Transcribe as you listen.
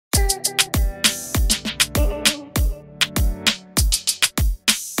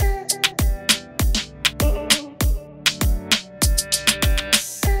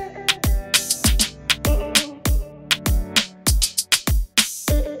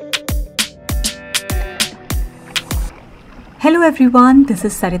Hello everyone, this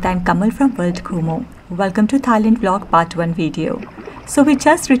is Sarita and Kamal from World Ghoomo. Welcome to Thailand vlog part 1 video. So we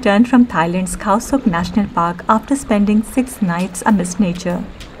just returned from Thailand's Khao Sok National Park after spending 6 nights amidst nature.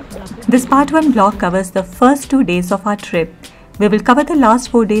 This part 1 vlog covers the first 2 days of our trip. We will cover the last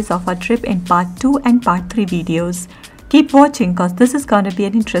 4 days of our trip in part 2 and part 3 videos. Keep watching cause this is gonna be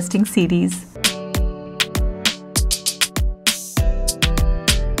an interesting series.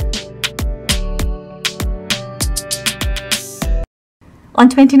 On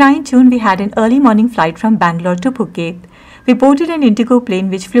 29 June, we had an early morning flight from Bangalore to Phuket. We boarded an Indigo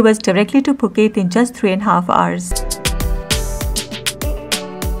plane which flew us directly to Phuket in just 3.5 hours.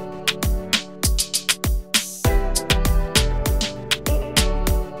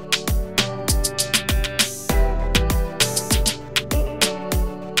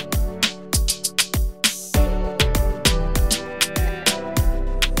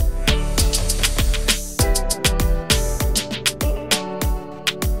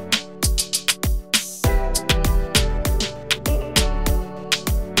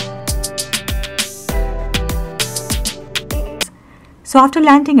 So after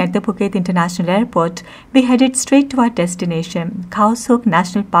landing at the Phuket International Airport, we headed straight to our destination, Khao Sok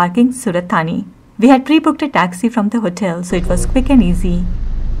National Park in Surat Thani. We had pre-booked a taxi from the hotel, so it was quick and easy.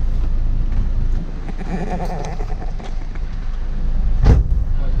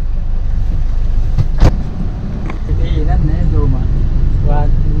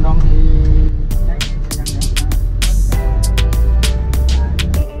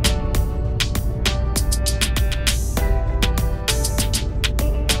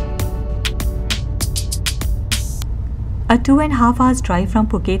 A 2.5 hours drive from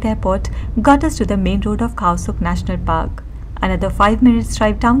Phuket Airport got us to the main road of Khao Sok National Park. Another 5 minutes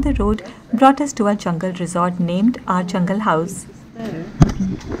drive down the road brought us to a jungle resort named our Jungle House. May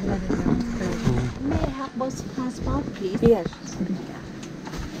I have both passport, please? Yes.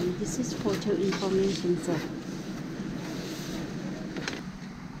 And this is photo information, sir.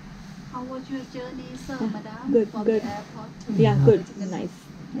 How was your journey, sir, madam? Good, from good. The airport to Yeah, good.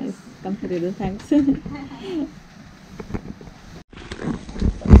 Nice, comfortable, thanks.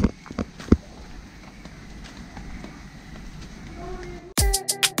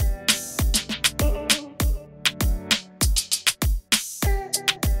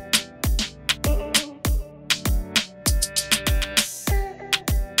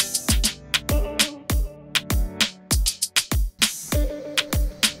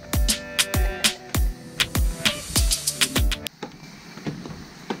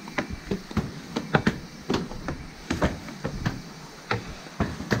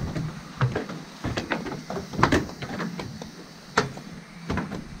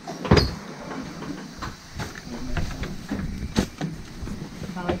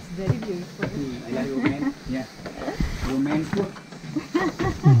 Very beautiful. I like romance. Yeah. Romance food.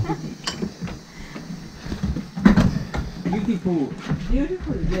 Beautiful.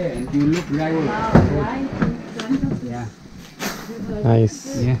 Beautiful. Yeah, and you look right. Wow, right in front of Yeah.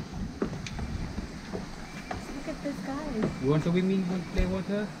 Nice. Yeah. Look at this, guys. You want swimming? Want to play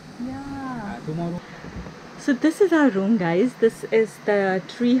water? Yeah. Tomorrow. So this is our room, guys. This is the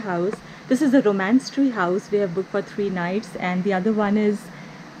tree house. This is the romance tree house. We have booked for 3 nights, and the other one is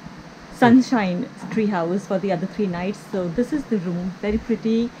Sunshine tree house for the other 3 nights. So this is the room, very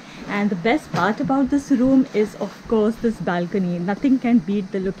pretty, and the best part about this room is of course this balcony. Nothing can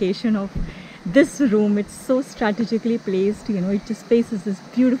beat the location of this room. It's so strategically placed, you know. It just faces this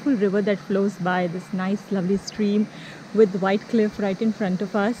beautiful river that flows by, this nice lovely stream with white cliff right in front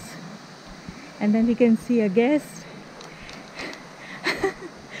of us, and then we can see a guest.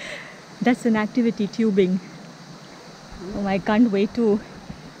 That's an activity, tubing. Oh, I can't wait to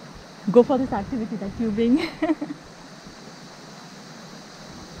go for this activity, that tubing.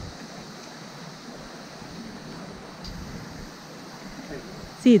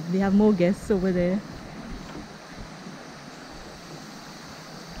 See, we have more guests over there.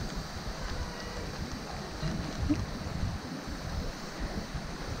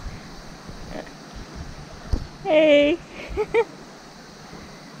 Hey!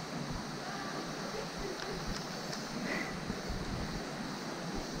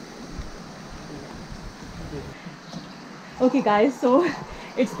 Okay guys, so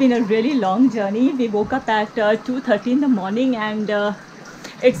it's been a really long journey. We woke up at 2:30 in the morning, and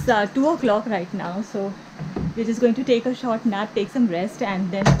it's 2 o'clock right now. So we're just going to take a short nap, take some rest, and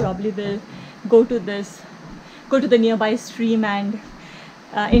then probably we'll go to the nearby stream and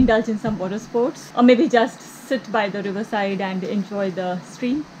indulge in some water sports, or maybe just sit by the riverside and enjoy the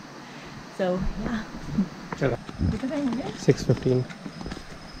stream. So yeah. 6:15.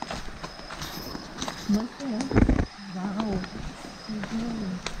 Wow.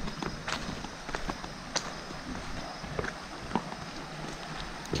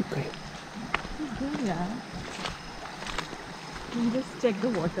 Keep going. It's good, yeah. You just check the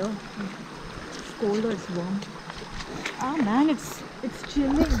water. It's cold or it's warm. Ah man, it's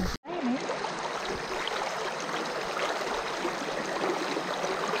chilling.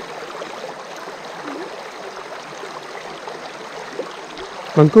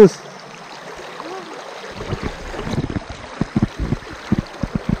 Mankus.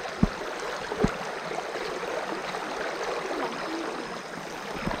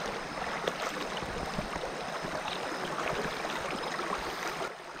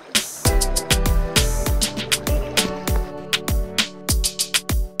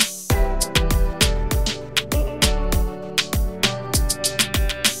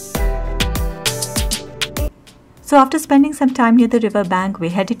 So after spending some time near the river bank, we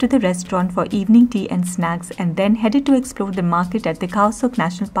headed to the restaurant for evening tea and snacks and then headed to explore the market at the Khao Sok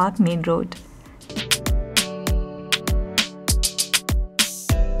National Park main road.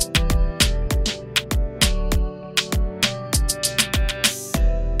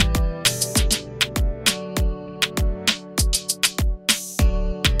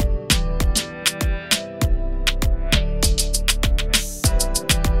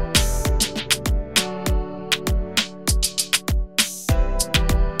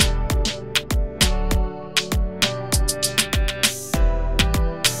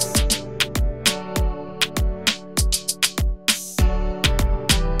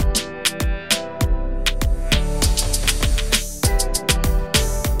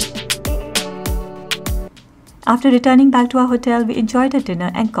 After returning back to our hotel, we enjoyed a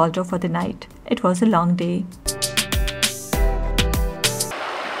dinner and called off for the night. It was a long day.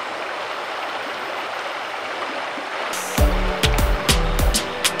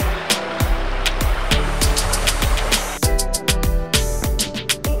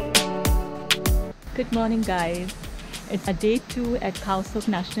 Good morning guys. It's a day 2 at Khao Sok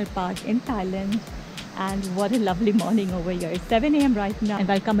National Park in Thailand. And what a lovely morning over here. It's 7 a.m. right now and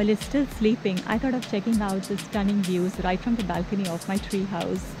while Kamal is still sleeping, I thought of checking out the stunning views right from the balcony of my tree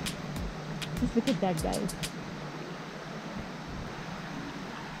house. Just look at that guys.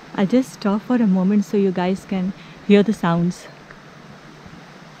 I'll just stop for a moment so you guys can hear the sounds.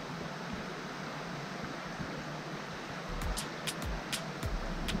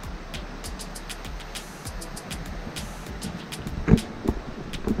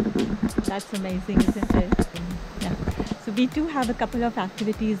 That's amazing, isn't it? Yeah. So we do have a couple of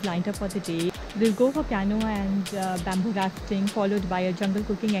activities lined up for the day. We'll go for canoe and bamboo rafting, followed by a jungle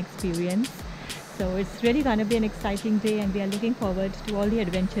cooking experience. So it's really gonna be an exciting day and we are looking forward to all the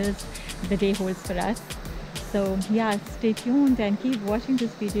adventures the day holds for us. So yeah, stay tuned and keep watching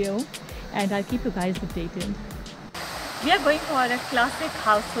this video and I'll keep you guys updated. We are going for a classic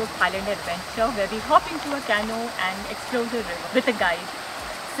Khao Sok Thailand adventure where we hop into a canoe and explore the river with a guide.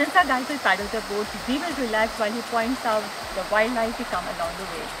 Since our guide will paddle the boat, we will relax while he points out the wildlife we come along the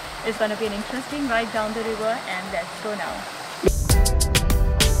way. It's going to be an interesting ride down the river and let's go now.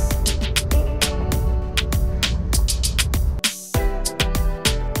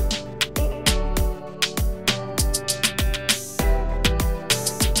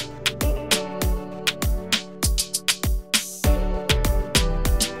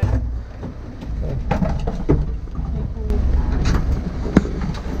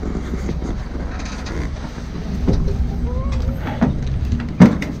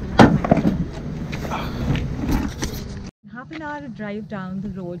 Our drive down the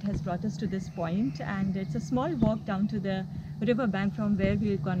road has brought us to this point and it's a small walk down to the river bank from where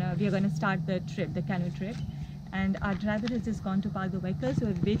we are gonna start the trip, the canoe trip. And our driver has just gone to park the vehicle, so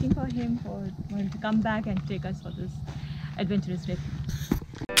we're waiting for him to come back and take us for this adventurous trip.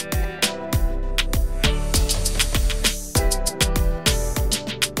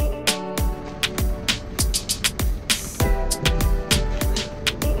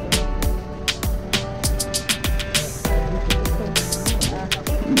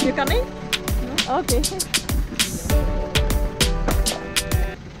 You coming? No? Okay.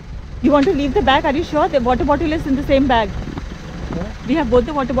 You want to leave the bag? Are you sure? The water bottle is in the same bag. Yeah. We have both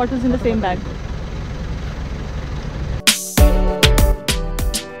the water bottles in the same bag.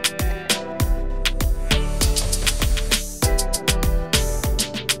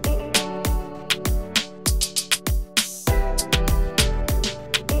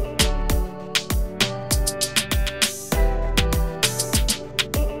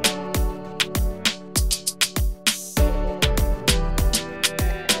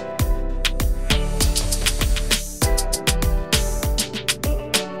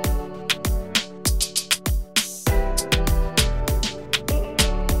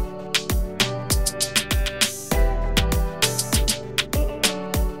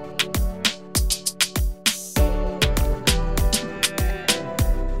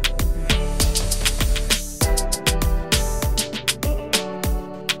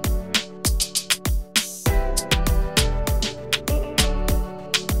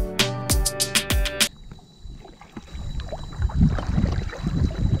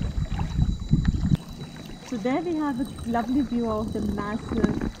 So there we have a lovely view of the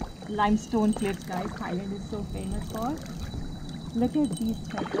massive limestone cliffs, guys. Thailand is so famous for. Look at these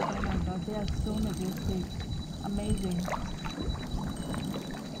structures. Oh my god, they are so majestic. Amazing.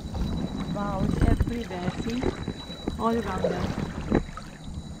 Wow, it's everywhere. See? All around us.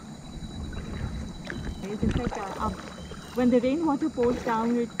 It's like when the rainwater pours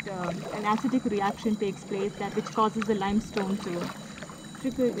down, an acidic reaction takes place which causes the limestone to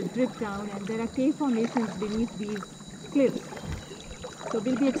drip down, and there are cave formations beneath these cliffs. So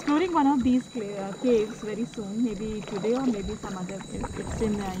we'll be exploring one of these caves very soon, maybe today or maybe some other. It's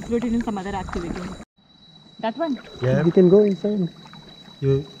included in some other activity. That one? Yeah. You can go inside.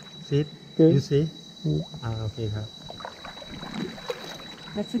 You sit. Okay. You see? Okay.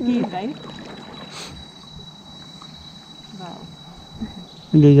 That's the cave, right? Wow.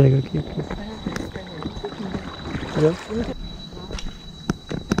 ले जाएगा क्या? Yeah.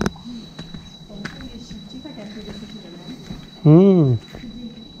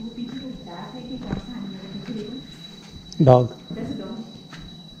 Dog. That's a dog.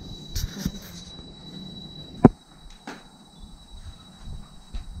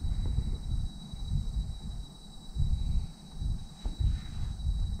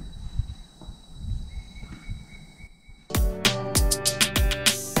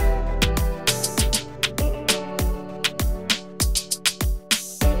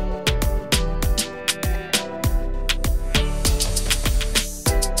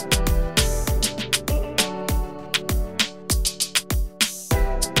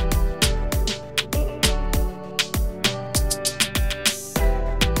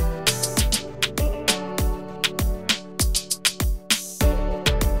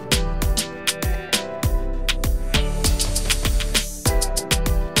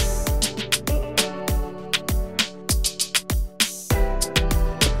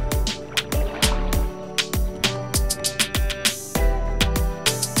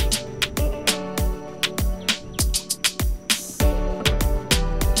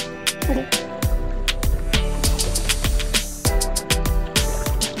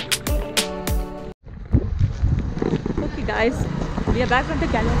 Guys, we are back from the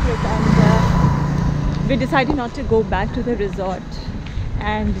Canoe trip, and we decided not to go back to the resort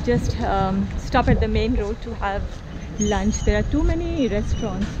and just stop at the main road to have lunch. There are too many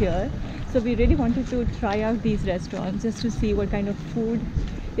restaurants here, so we really wanted to try out these restaurants just to see what kind of food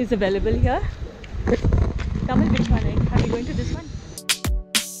is available here. Tell me which one. Are you going to this one?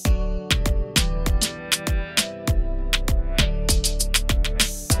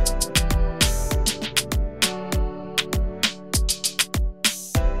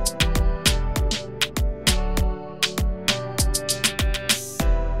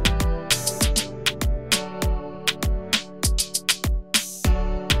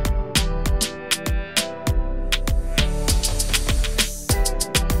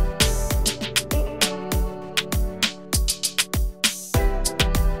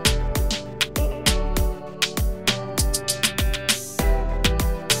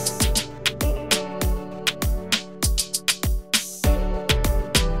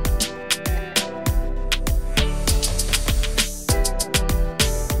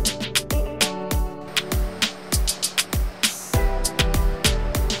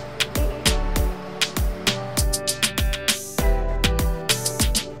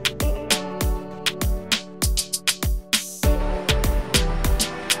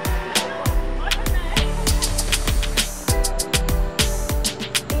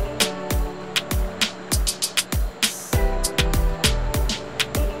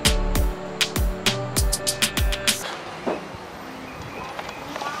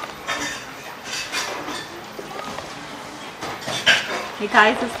 Hey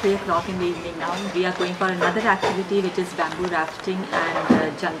guys, it's 3 o'clock in the evening now. We are going for another activity, which is bamboo rafting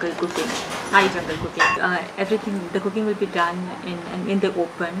and jungle cooking, Thai jungle cooking. The cooking will be done in the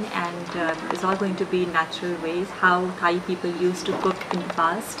open, and it's all going to be natural ways, how Thai people used to cook in the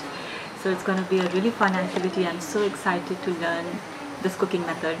past. So it's going to be a really fun activity. I'm so excited to learn this cooking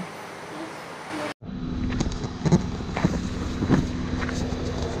method.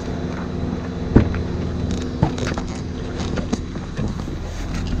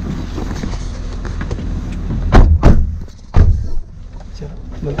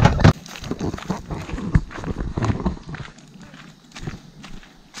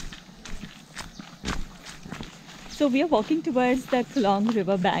 So we are walking towards the Khao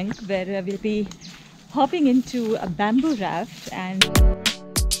river bank, where we'll be hopping into a bamboo raft and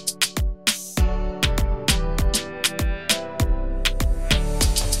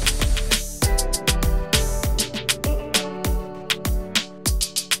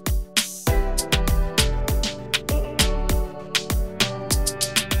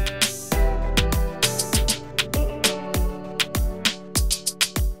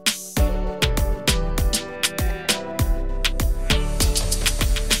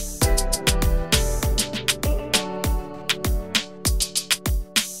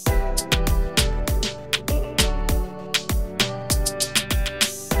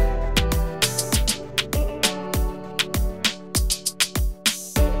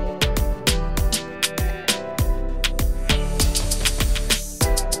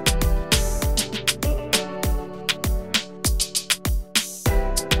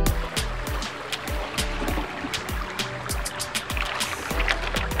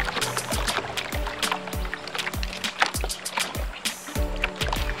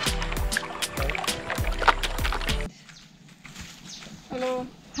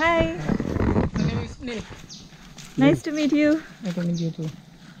Nice to meet you. I can meet you too.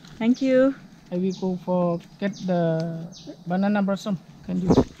 Thank you. I will go for get the banana blossom. Can you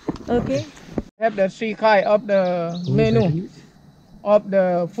Okay. have the three kind of the menu of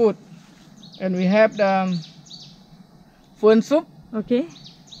the food, and we have the phun soup Okay.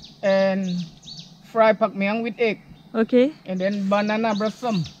 and fried pak miang with egg, Okay. and then banana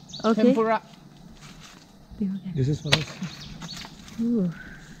blossom Okay. tempura. This is for us. Ooh.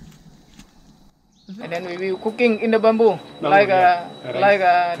 And then we will cooking in the bamboo like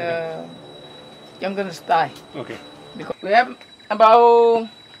the jungle style. Okay. Because we have about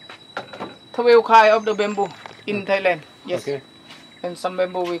 12 kind of the bamboo in Thailand. Yes. Okay. And some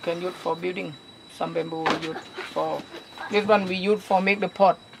bamboo we can use for building. Some bamboo we use for this one we use for make the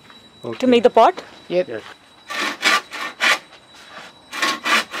pot. Okay. To make the pot? Yes. Yes.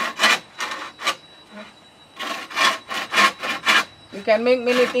 You can make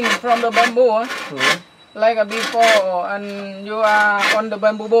many things from the bamboo. Like before and you are on the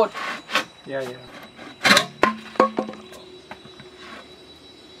bamboo boat. Yeah, yeah.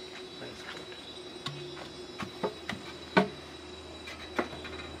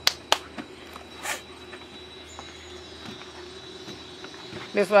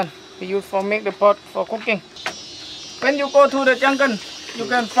 This one we use for make the pot for cooking. When you go to the jungle, you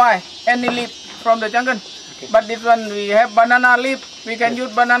can find any leaf from the jungle. Okay. But this one we have banana leaf. We can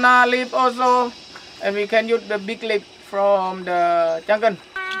use banana leaf also, and we can use the big leaf from the jungle.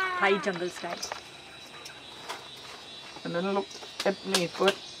 Thai jungle style. And then look at me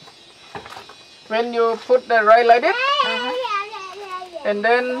first. When you put the rice like this, and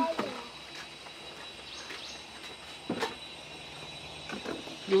then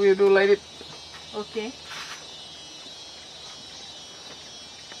you will do like this. Okay.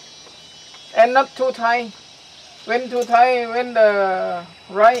 And not too tight. When too tight, when the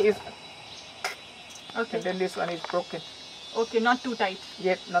rice is, Okay. and then this one is broken. Okay, not too tight.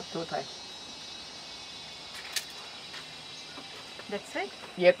 Yet not too tight. That's it.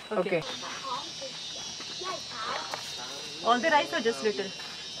 Yet Okay. okay. All the rice or just little?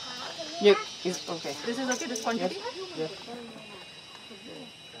 Yet is okay. This is okay, this quantity? Yes.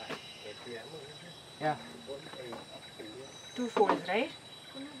 Yeah. 2 folds, right?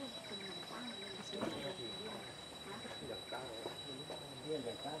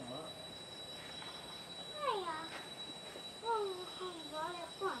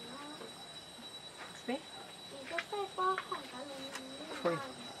 This way? Fine.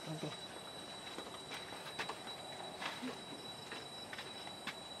 Okay.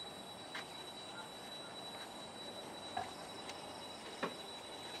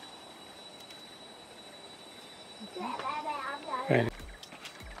 Right.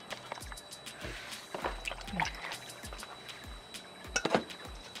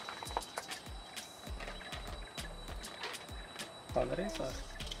 All the rice or?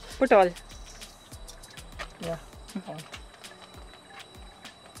 Put all. Yeah. Fine.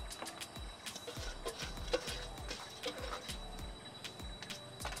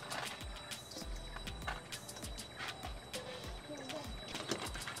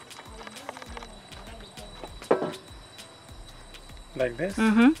 Like this?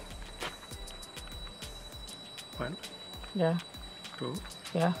 Mm-hmm. 1, Yeah. 2.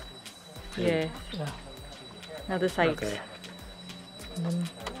 Yeah. Yeah. Yeah. Now the sides. Okay. And then,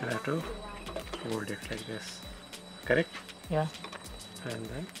 You have to hold it like this. Correct? yeah. And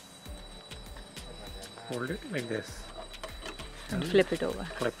then hold it like this. And flip it over.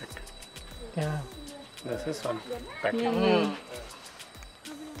 Flip it. Yeah. This is one packet. Yay.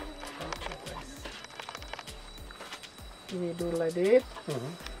 We do like this.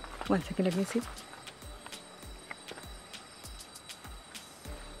 1 second, let me see.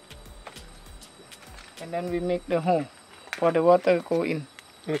 And then we make the hole for the water go in.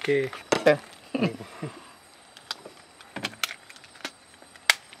 Okay. There.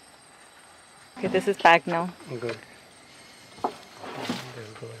 Okay, this is packed now. Good. This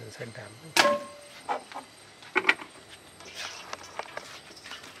goes inside dam.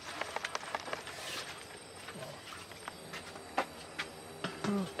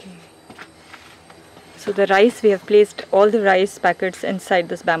 Okay. So the rice, we have placed all the rice packets inside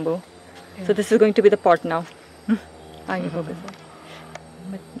this bamboo. So this is going to be the pot now. Bye-bye,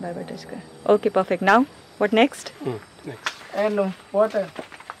 touch kar. Okay, perfect. Now, what next? Next. And water.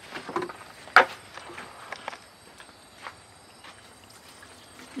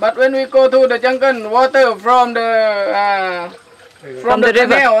 But when we go to the jungle, water from the From the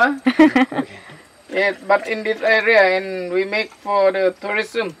river. canal, yes, but in this area, and we make for the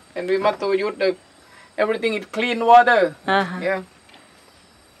tourism, and we must to use the everything is clean water. Uh-huh. Yeah.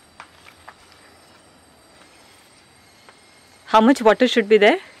 How much water should be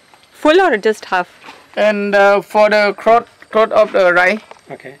there? Full or just half? And for the crowd of the rice.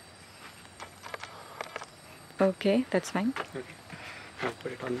 Okay. Okay, that's fine. Okay. I'll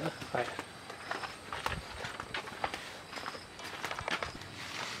put it on the fire.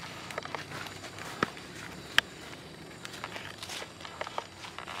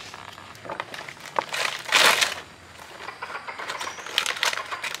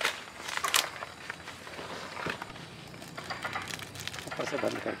 ऊपर से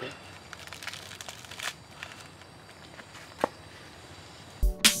बंद कर दे.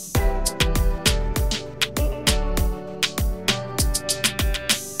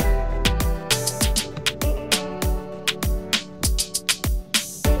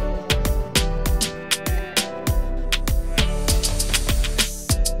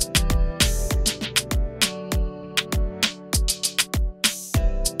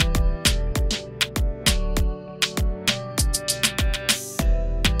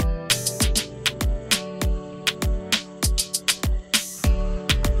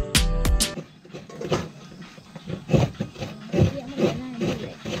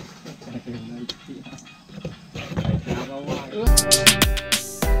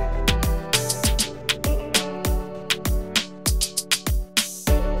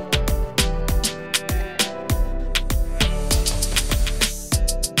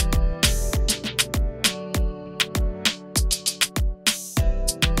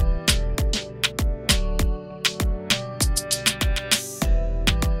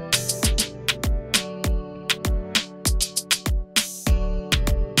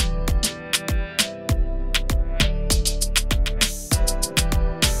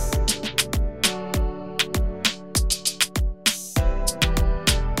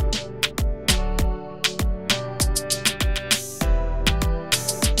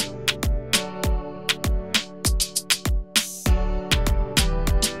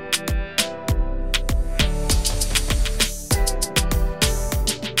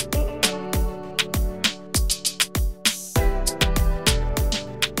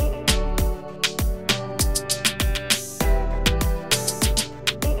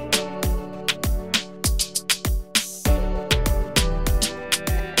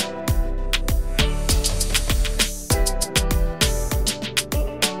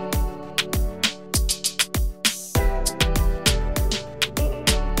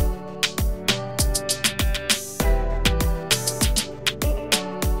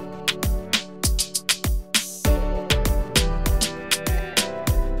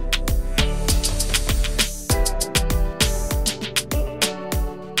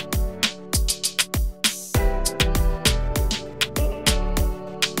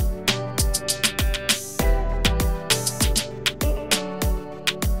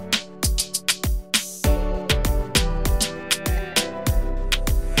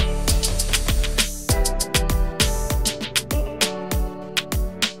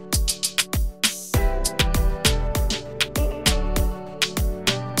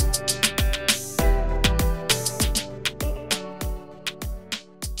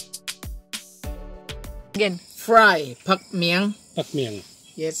 Again, fry pak miang. Pak miang.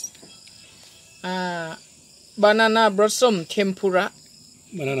 Yes. Banana blossom tempura.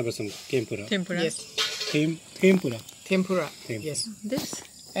 Banana blossom tempura. Tempura. Yes. Tempura. Tempura. Tempura. Yes. This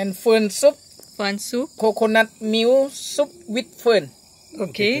And fern soup. fern soup. Coconut meal soup with fern.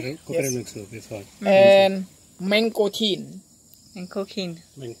 Okay. Coconut milk soup is one. And mango teen. And cocaine.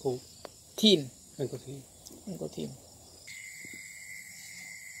 Mango. Teen. Mango tea. Mango teen.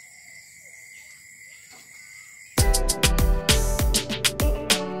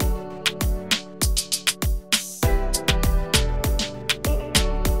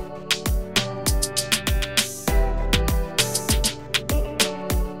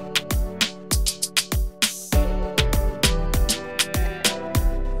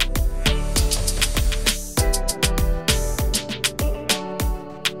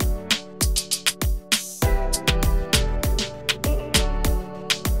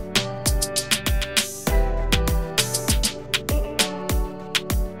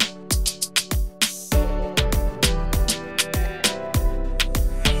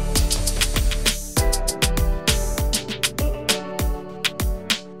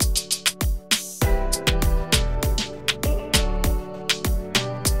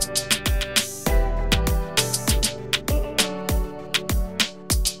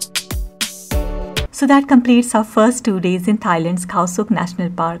 So that completes our first 2 days in Thailand's Khao Sok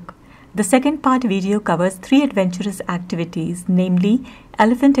National Park. The second part video covers 3 adventurous activities, namely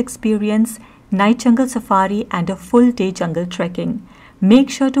elephant experience, night jungle safari and a full day jungle trekking.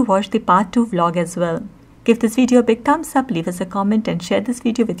 Make sure to watch the part 2 vlog as well. Give this video a big thumbs up, leave us a comment and share this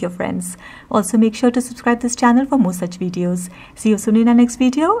video with your friends. Also make sure to subscribe this channel for more such videos. See you soon in our next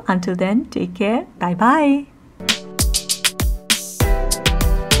video. Until then, take care. Bye bye.